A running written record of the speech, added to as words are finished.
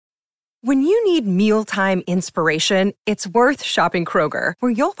When you need mealtime inspiration, it's worth shopping Kroger,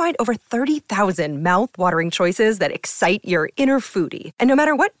 where you'll find over 30,000 mouth-watering choices that excite your inner foodie. And no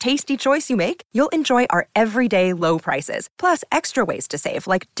matter what tasty choice you make, you'll enjoy our everyday low prices, plus extra ways to save,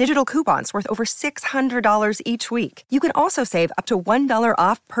 like digital coupons worth over $600 each week. You can also save up to $1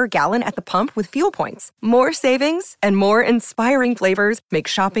 off per gallon at the pump with fuel points. More savings and more inspiring flavors make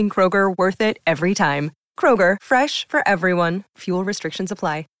shopping Kroger worth it every time. Kroger, fresh for everyone. Fuel restrictions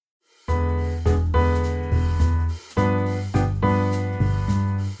apply.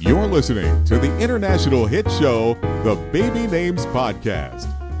 You're listening to the international hit show, The Baby Names Podcast.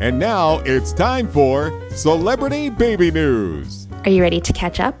 And now it's time for Celebrity Baby News. Are you ready to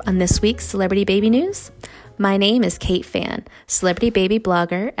catch up on this week's Celebrity Baby News? My name is Kate Fan, celebrity baby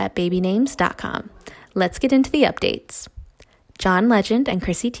blogger at babynames.com. Let's get into the updates. John Legend and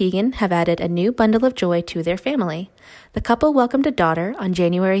Chrissy Teigen have added a new bundle of joy to their family. The couple welcomed a daughter on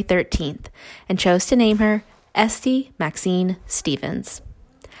January 13th and chose to name her Esty Maxine Stevens.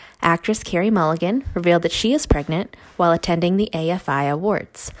 Actress Carey Mulligan revealed that she is pregnant while attending the AFI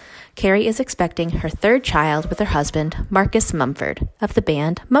Awards. Carey is expecting her third child with her husband, Marcus Mumford, of the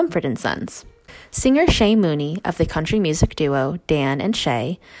band Mumford & Sons. Singer Shay Mooney of the country music duo Dan and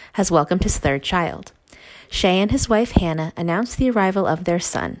Shay has welcomed his third child. Shay and his wife Hannah announced the arrival of their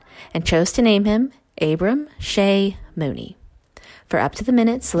son and chose to name him Abram Shay Mooney. For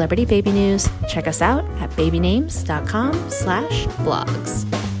up-to-the-minute celebrity baby news, check us out at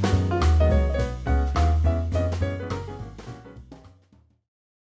babynames.com/blogs.